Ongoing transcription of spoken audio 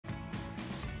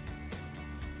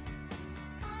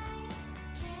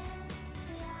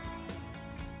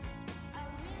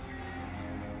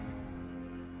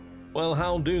Well,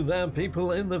 how do there,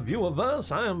 people in the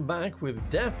viewerverse? I am back with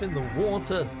Death in the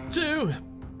Water 2,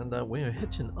 and we're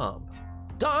hitting up.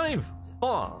 Dive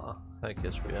far! I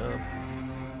guess we are.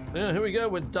 Yeah, here we go,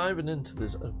 we're diving into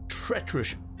this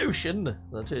treacherous ocean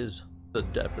that is the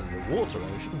Death in the Water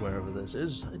ocean, wherever this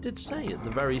is. I did say at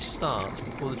the very start,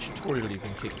 before the tutorial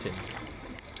even kicked in.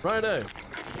 Righto.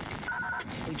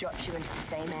 We dropped you into the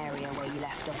same area where you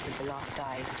left off with the last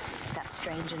dive. That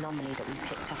strange anomaly that we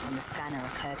picked up on the scanner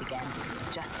occurred again,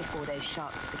 just before those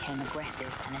sharks became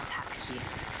aggressive and attacked you.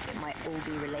 It might all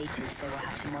be related, so we'll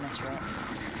have to monitor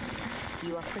it.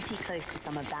 You are pretty close to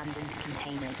some abandoned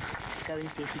containers. Go and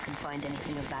see if you can find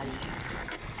anything of value.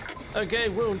 Okay,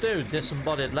 will do,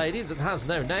 disembodied lady that has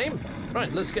no name.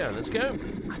 Right, let's go, let's go.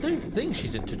 I don't think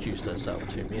she's introduced herself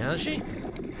to me, has she?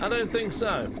 I don't think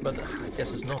so, but I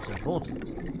guess it's not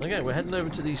important. Okay, we're heading over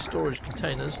to these storage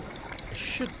containers. There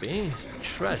should be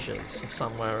treasures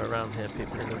somewhere around here,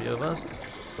 people in the viewerverse.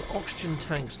 The oxygen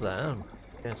tanks there.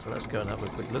 Okay, so let's go and have a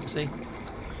quick look-see.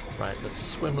 Right, let's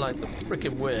swim like the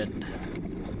frickin' wind.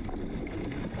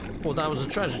 Well, that was a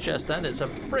treasure chest then. It's a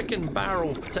frickin'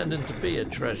 barrel pretending to be a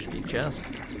treasure chest.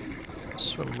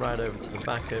 Swim right over to the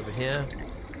back over here.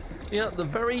 Yeah, the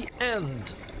very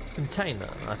end container,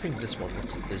 I think this one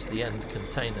is the end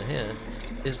container here,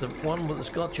 is the one that's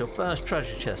got your first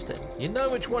treasure chest in. You know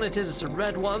which one it is, it's a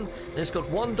red one, and it's got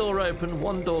one door open,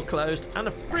 one door closed, and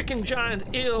a freaking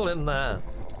giant eel in there.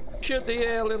 Shoot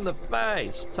the eel in the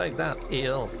face. Take that,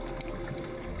 eel.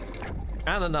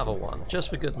 And another one, just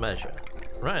for good measure.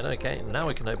 Right, okay, now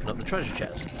we can open up the treasure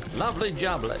chest. Lovely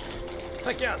jubbly.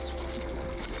 Heck yes.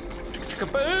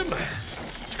 Chicka-chicka-boom.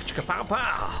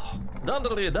 Chicka-chicka-pow-pow.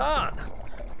 Dun-diddly-dun.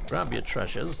 Grab your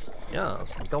treasures.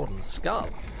 Yes, golden skull.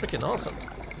 Freaking awesome.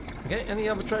 Okay, any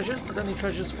other treasures? Did any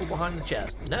treasures fall behind the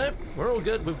chest? Nope, we're all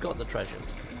good. We've got the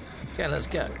treasures. Okay, let's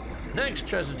go. Next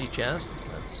treasure chest.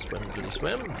 Let's swim, goody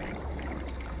swim.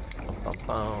 Bum, bum,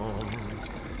 bum.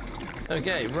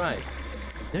 Okay, right.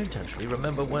 I don't actually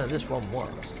remember where this one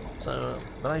was. So,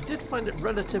 but I did find it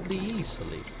relatively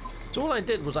easily. So all I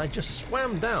did was I just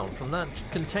swam down from that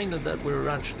container that we were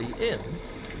actually in.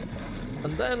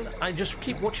 And then I just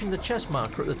keep watching the chest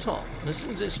marker at the top, and as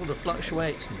soon as it sort of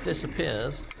fluctuates and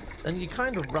disappears, then you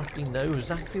kind of roughly know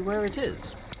exactly where it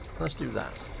is. Let's do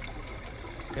that.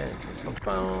 Okay,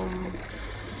 boom.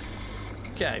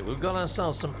 Okay, we've got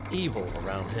ourselves some evil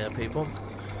around here, people.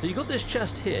 So you've got this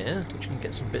chest here, which you can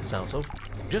get some bits out of.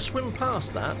 Just swim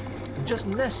past that, and just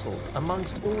nestled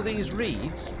amongst all these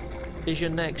reeds is your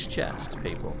next chest,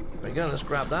 people. There we go, let's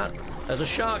grab that. There's a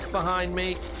shark behind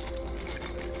me.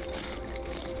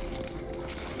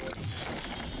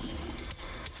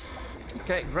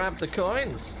 Okay, grab the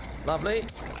coins. Lovely.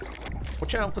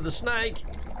 Watch out for the snake.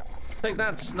 Take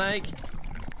that, snake.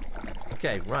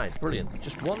 Okay, right, brilliant.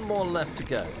 Just one more left to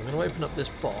go. I'm going to open up this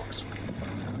box.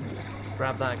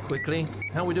 Grab that quickly.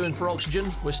 How are we doing for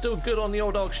oxygen? We're still good on the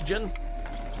old oxygen.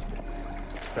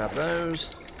 Grab those.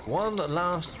 One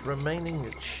last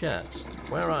remaining chest.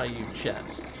 Where are you,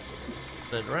 chest?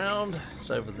 Turn it round. It's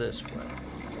over this way.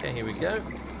 Okay, here we go.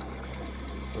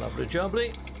 Lovely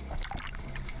jubbly.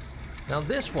 Now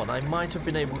this one I might have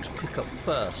been able to pick up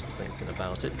first, thinking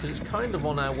about it, because it's kind of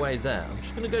on our way there. I'm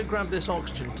just going to go grab this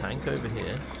oxygen tank over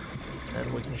here,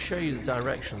 and we can show you the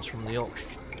directions from the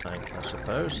oxygen tank, I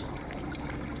suppose.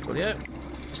 Coolio.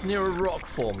 It's near a rock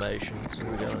formation, so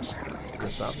we're going to pick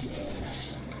this up.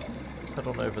 Head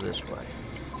on over this way.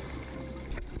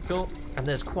 Cool. And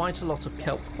there's quite a lot of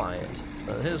kelp by it.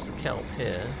 So here's the kelp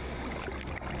here.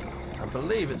 I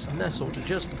believe it's nestled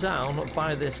just down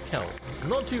by this kelp.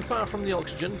 Not too far from the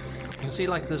oxygen. You can see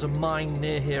like there's a mine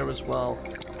near here as well.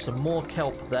 Some more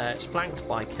kelp there. It's flanked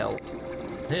by kelp.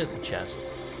 Here's the chest.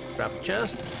 Grab the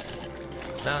chest.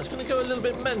 Now it's going to go a little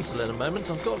bit mental in a moment.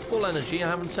 I've got full energy. I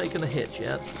haven't taken a hit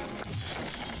yet.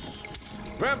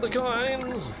 Grab the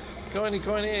coins.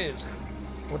 Coinies.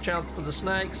 Watch out for the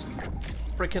snakes.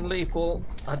 Frickin' lethal.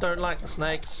 I don't like the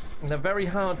snakes. And they're very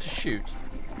hard to shoot.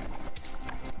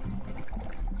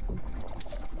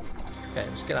 Okay,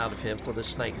 let's get out of here before the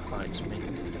snake bites me.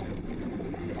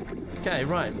 Okay,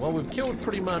 right. Well, we've killed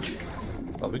pretty much...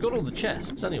 Well, we've got all the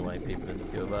chests anyway, people in the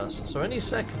viewerverse. So any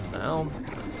second now,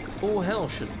 all hell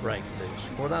should break loose.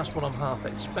 Or that's what I'm half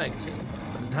expecting.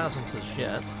 But it hasn't as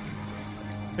yet.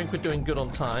 I think we're doing good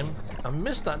on time. I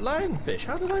missed that lionfish.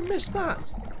 How did I miss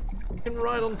that? Fucking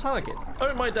right on target.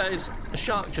 Oh my days. A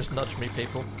shark just nudged me,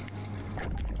 people.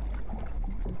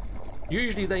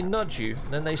 Usually they nudge you,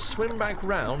 and then they swim back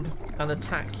round and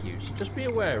attack you. So just be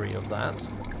wary of that.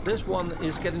 This one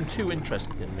is getting too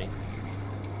interested in me.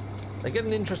 They're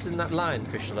getting interested in that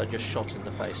lionfish that I just shot in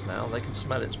the face now. They can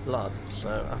smell its blood,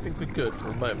 so I think we're good for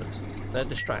a moment. They're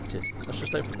distracted. Let's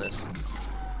just open this.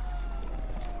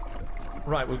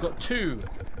 Right, we've got 2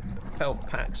 health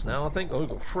packs now, I think. Oh, we've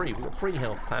got 3. We've got 3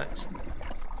 health packs.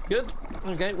 Good.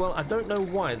 Okay, well, I don't know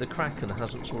why the Kraken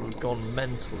hasn't sort of gone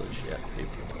mental as yet,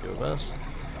 people in the universe.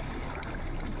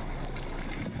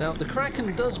 Now, the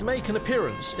Kraken does make an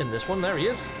appearance in this one. There he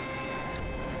is.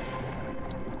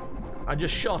 I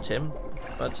just shot him,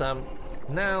 but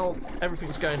now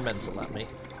everything's going mental at me.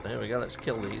 There we go, let's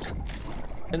kill these.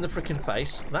 In the frickin'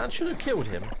 face. That should have killed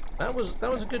him. That was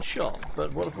a good shot,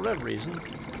 but for whatever reason,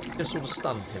 just sort of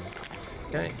stunned him.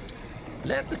 Okay.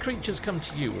 Let the creatures come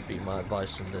to you would be my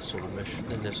advice in this sort of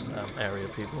mission, in this area,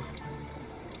 people.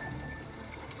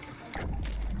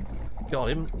 Got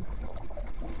him.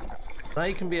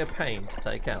 They can be a pain to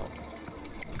take out.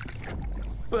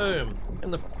 Boom! In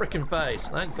the frickin' face.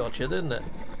 That got you, didn't it?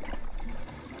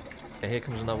 Okay, here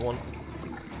comes another one.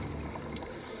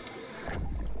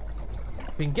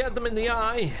 We can get them in the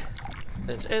eye.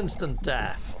 It's instant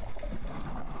death.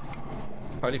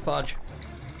 Holy fudge.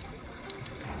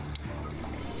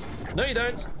 No, you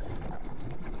don't.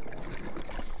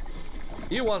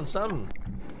 You want some.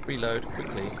 Reload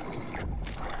quickly.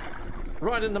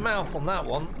 Right in the mouth on that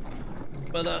one.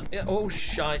 But, yeah, oh,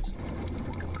 shite.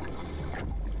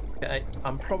 Okay,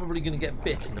 I'm probably going to get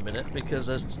bit in a minute because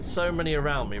there's so many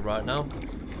around me right now.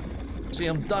 See,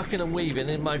 I'm ducking and weaving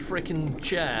in my freaking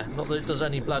chair. Not that it does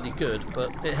any bloody good,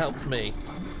 but it helps me.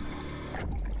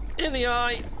 In the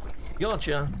eye!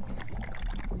 Gotcha.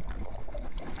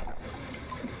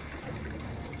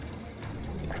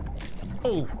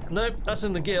 Oh, nope, that's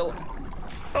in the gill.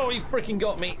 Oh, he freaking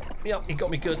got me. Yep, he got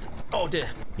me good. Oh dear,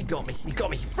 he got me. He got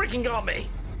me. He freaking got me!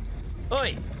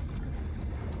 Oi!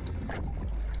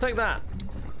 Take that.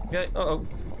 Okay, uh-oh.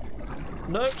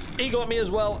 No, he got me as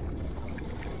well.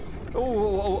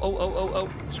 Oh.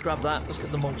 Let's grab that. Let's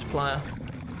get the multiplier.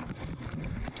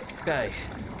 Okay,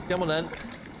 come on then.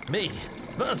 Me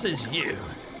versus you.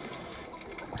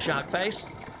 Shark face.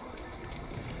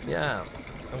 Yeah,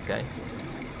 okay.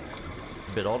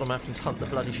 A bit odd, I'm having to hunt the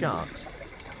bloody sharks.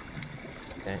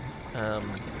 Okay,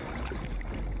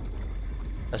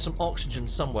 there's some oxygen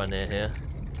somewhere near here.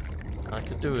 I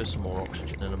could do with some more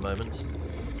oxygen in a moment.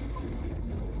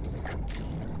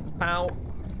 Ow!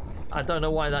 I don't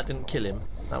know why that didn't kill him.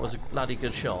 That was a bloody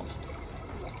good shot.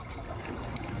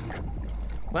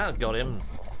 Well, got him.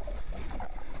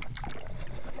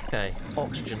 Okay,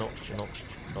 oxygen.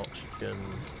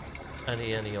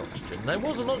 Any oxygen. There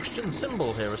was an oxygen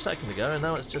symbol here a second ago, and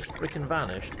now it's just freaking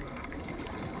vanished.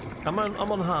 I'm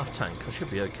on half tank. I should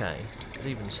be okay, but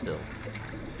even still.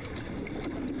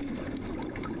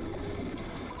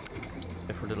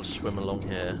 Go for a little swim along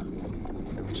here.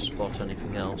 Maybe spot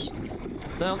anything else.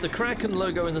 Now, the Kraken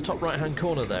logo in the top right-hand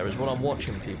corner there is what I'm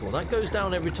watching, people. That goes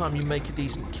down every time you make a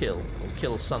decent kill, or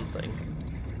kill something.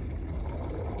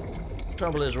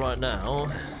 Trouble is right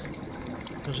now,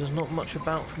 because there's not much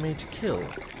about for me to kill.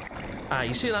 Ah,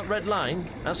 you see that red line?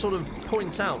 That sort of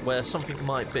points out where something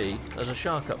might be. There's a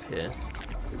shark up here.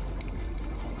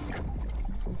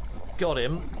 Got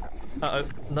him. Uh-oh,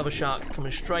 another shark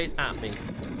coming straight at me.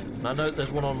 And I know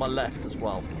there's one on my left as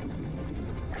well.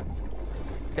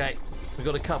 Okay, we've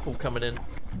got a couple coming in.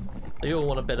 They all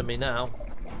want a bit of me now.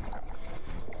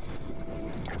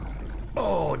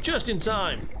 Oh, just in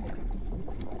time.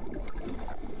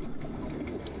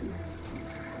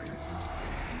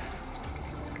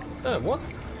 Oh, what?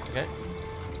 Okay.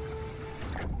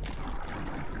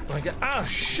 Ah,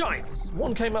 shite!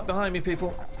 One came up behind me,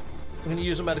 people. I'm going to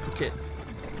use a medical kit.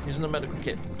 Using a medical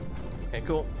kit. Okay,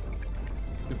 cool.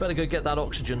 We better go get that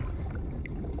oxygen.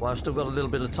 Well, I've still got a little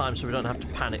bit of time, so we don't have to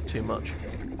panic too much.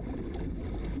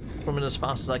 Swimming as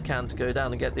fast as I can to go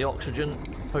down and get the oxygen.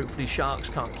 Hopefully sharks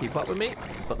can't keep up with me,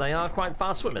 but they are quite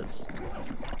fast swimmers.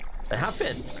 They have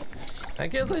fins.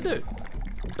 Heck yes, they do.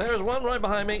 There is one right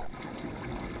behind me.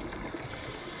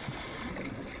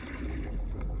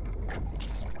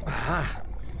 Ah,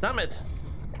 damn it.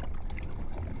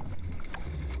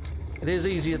 It is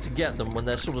easier to get them when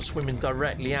they're sort of swimming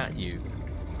directly at you.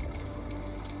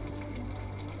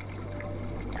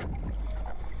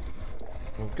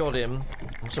 Got him.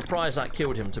 I'm surprised that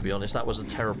killed him, to be honest. That was a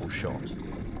terrible shot.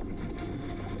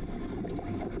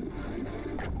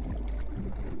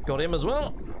 Got him as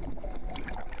well.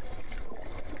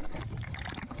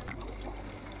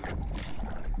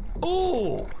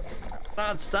 Oh,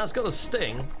 that's got a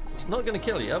sting. It's not going to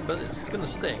kill you, but it's going to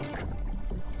sting.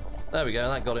 There we go,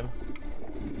 that got him.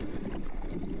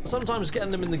 Sometimes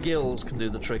getting them in the gills can do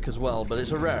the trick as well, but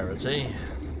it's a rarity.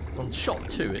 On shot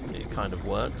 2 it kind of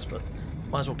works, but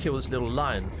might as well kill this little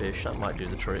lionfish. That might do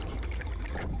the trick.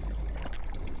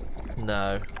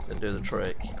 No, didn't do the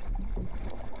trick.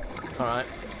 Alright,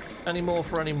 any more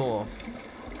for any more.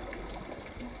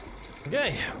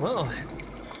 Okay, well,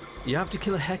 you have to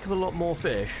kill a heck of a lot more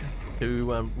fish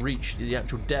to reach the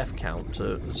actual death count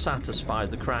to satisfy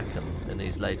the Kraken in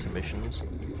these later missions.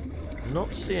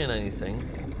 Not seeing anything.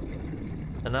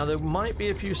 And now there might be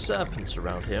a few serpents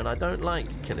around here, and I don't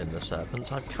like killing the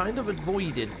serpents. I've kind of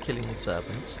avoided killing the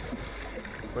serpents.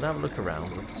 But have a look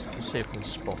around. Let's see if we can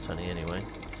spot any anyway.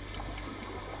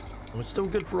 And it's still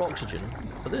good for oxygen,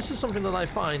 but this is something that I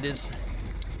find is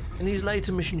in these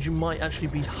later missions you might actually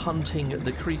be hunting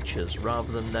the creatures rather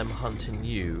than them hunting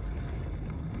you.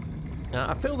 Now,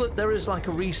 I feel that there is like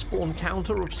a respawn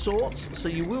counter of sorts, so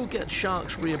you will get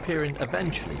sharks reappearing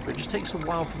eventually, but it just takes a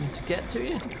while for them to get to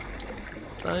you.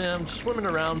 I am swimming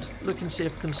around looking to see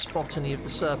if I can spot any of the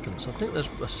serpents. I think there's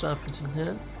a serpent in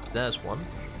here. There's one.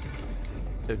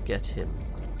 Go get him.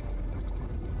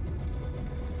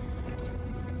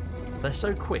 They're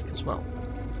so quick as well.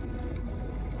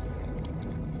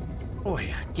 Oh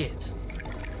yeah, get.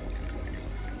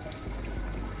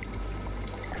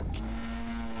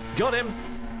 Got him!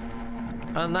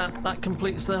 And that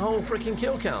completes the whole freaking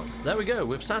kill count. There we go,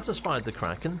 we've satisfied the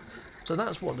Kraken. So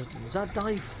that's what, is that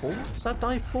dive 4? Is that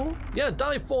dive 4? Yeah,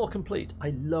 dive 4 complete.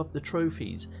 I love the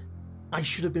trophies. I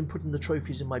should have been putting the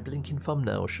trophies in my blinking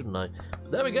thumbnail, shouldn't I?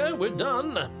 There we go, we're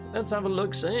done. Let's have a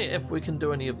look, see if we can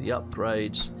do any of the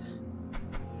upgrades.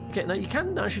 Okay, now you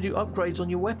can actually do upgrades on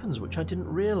your weapons, which I didn't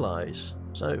realise.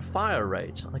 So, fire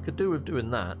rate, I could do with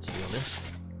doing that, to be honest.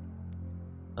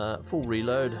 Full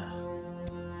reload.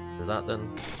 Do that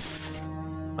then.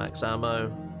 Max ammo.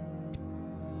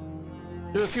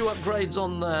 Do a few upgrades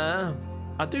on there.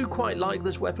 I do quite like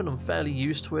this weapon, I'm fairly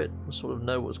used to it. I sort of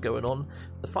know what's going on.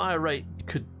 The fire rate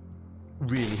could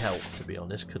really help, to be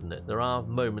honest, couldn't it? There are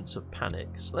moments of panic,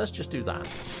 so let's just do that.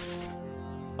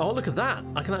 Oh, look at that!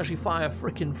 I can actually fire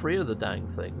frickin' 3 of the dang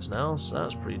things now, so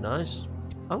that's pretty nice.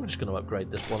 I'm just going to upgrade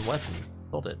this one weapon.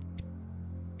 Got it.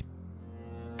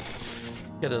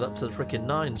 Get it up to the frickin'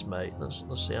 9s, mate. Let's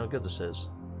see how good this is.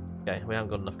 Okay, we haven't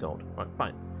got enough gold. Right,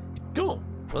 fine. Cool!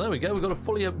 Well, there we go. We've got a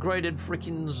fully upgraded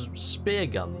frickin' spear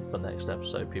gun for next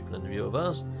episode, people in the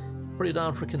Viewerverse. Pretty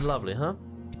darn frickin' lovely, huh?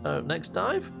 Next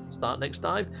dive? Start next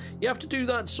dive. You have to do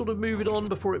that sort of move it on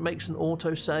before it makes an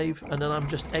autosave, and then I'm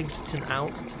just exiting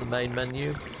out to the main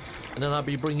menu, and then I'll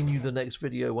be bringing you the next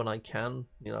video when I can.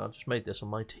 You know, I just made this on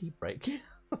my tea break.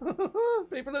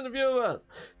 People in the Viewerverse.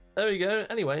 There we go.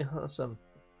 Anyway, that's on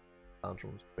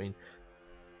the screen.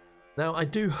 Now, I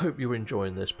do hope you're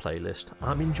enjoying this playlist.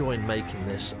 I'm enjoying making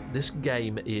this. This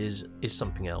game is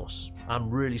something else. I'm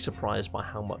really surprised by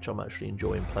how much I'm actually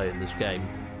enjoying playing this game.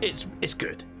 It's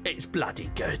good. It's bloody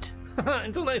good.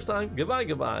 Until next time,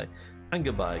 goodbye, and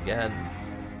goodbye again.